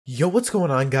Yo, what's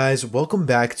going on, guys? Welcome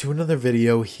back to another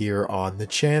video here on the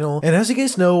channel. And as you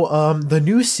guys know, the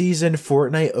new season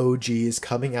Fortnite OG is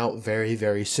coming out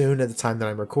very soon at the time that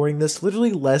I'm recording this,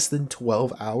 literally less than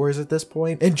 12 hours at this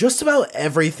point. And just about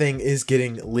everything is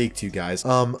getting leaked, you guys.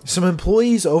 Some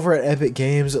employees over at Epic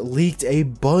Games leaked a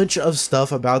bunch of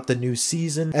stuff about the new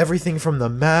season, everything from the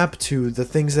map to the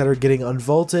things that are getting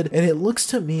unvaulted. And it looks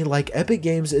to me like Epic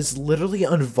Games is literally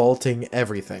unvaulting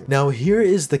everything. Now, here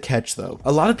is the catch though.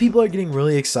 A lot of people are getting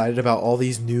really excited about all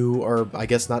these new, or I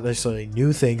guess not necessarily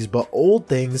new things, but old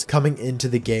things coming into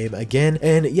the game again.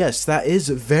 And yes, that is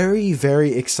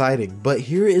very exciting. But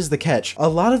here is the catch. A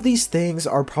lot of these things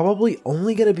are probably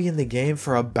only going to be in the game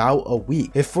for about a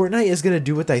week. If Fortnite is going to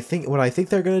do what I think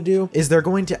they're going to do is they're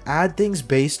going to add things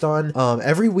based on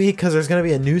every week, because there's going to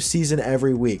be a new season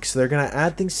every week. So they're going to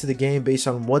add things to the game based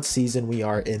on what season we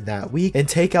are in that week and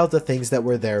take out the things that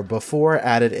were there before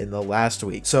added in the last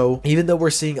week. So even though we're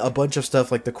seeing a bunch of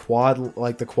stuff like the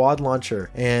quad launcher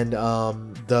and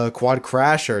the quad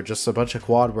crasher, just a bunch of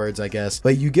quad words, I guess,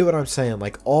 but you get what I'm saying.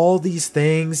 Like all these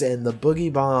things and the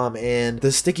boogie bomb and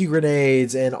the sticky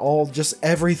grenades and just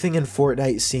everything in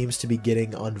Fortnite seems to be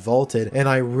getting unvaulted, and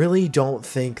I really don't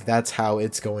think that's how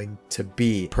it's going to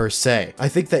be per se. I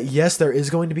think that yes, there is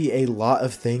going to be a lot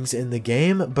of things in the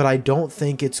game, but I don't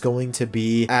think it's going to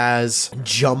be as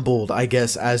jumbled, I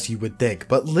guess, as you would think.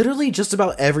 But literally just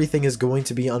about everything is going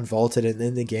to be unvaulted and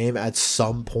in the game at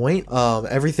some point.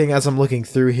 Everything, as I'm looking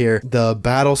through here, the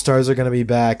battle stars are going to be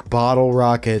back, bottle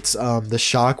rockets, the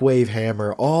shockwave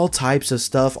hammer, all types of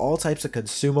stuff, all types of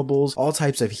consumables, all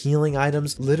types of healing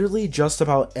items. Literally just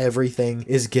about everything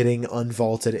is getting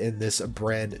unvaulted in this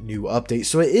brand new update.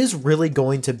 So it is really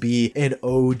going to be an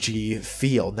OG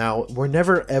feel. Now, we're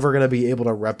never ever going to be able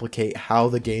to replicate how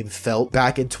the game felt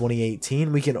back in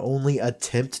 2018. We can only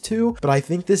attempt to, but I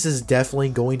think this is definitely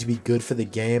going to be good for the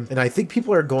game, and I think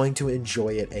people are going to enjoy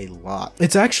it a lot.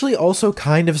 It's actually also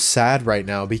kind of sad right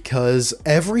now because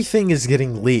everything is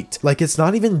getting leaked. Like, it's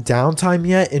not even downtime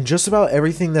yet, and just about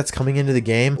everything that's coming into the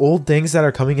game, old things that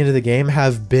are coming into the game,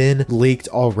 have been leaked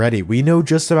already. We know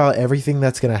just about everything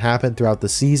that's going to happen throughout the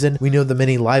season. We know the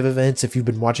many live events. If you've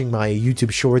been watching my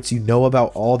YouTube shorts, you know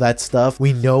about all that stuff.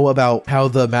 We know about how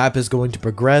the map is going to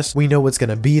progress. We know what's going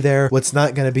to be there, what's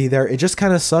not going to be there. It just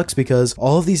kind of sucks because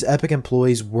all of these Epic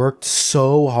employees worked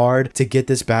so hard to get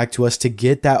this back to us, to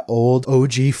get that old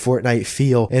OG Fortnite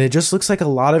feel, and it just looks like a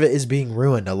lot of it is being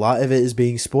ruined. A lot of it is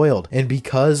being spoiled, and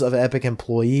because of Epic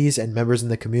employees and members in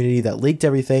the community that leaked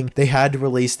everything, they had to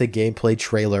release the gameplay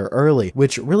trailer early,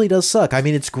 which really does suck. I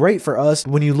mean, it's great for us.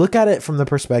 When you look at it from the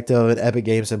perspective of an Epic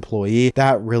Games employee,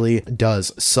 that really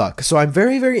does suck. So I'm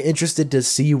very interested to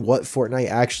see what Fortnite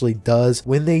actually does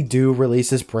when they do release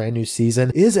this brand new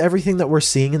season. Is everything that we're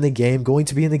seeing in the game going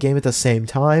to be in the game at the same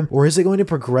time, or is it going to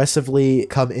progressively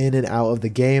come in and out of the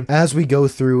game as we go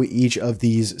through each of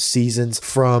these seasons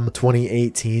from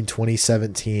 2018,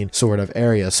 2017 sort of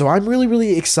area? So I'm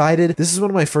really excited. This is one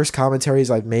of my first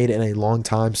commentaries I've made in a long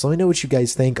time, so let me know what you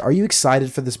guys think. Are you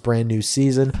excited for this brand new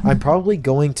season? I'm probably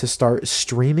going to start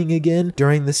streaming again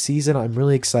during this season. I'm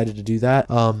really excited to do that.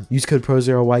 Use code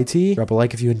Prozeroyt. Drop a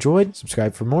like if you enjoyed,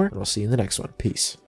 subscribe for more, and I'll see you in the next one. Peace.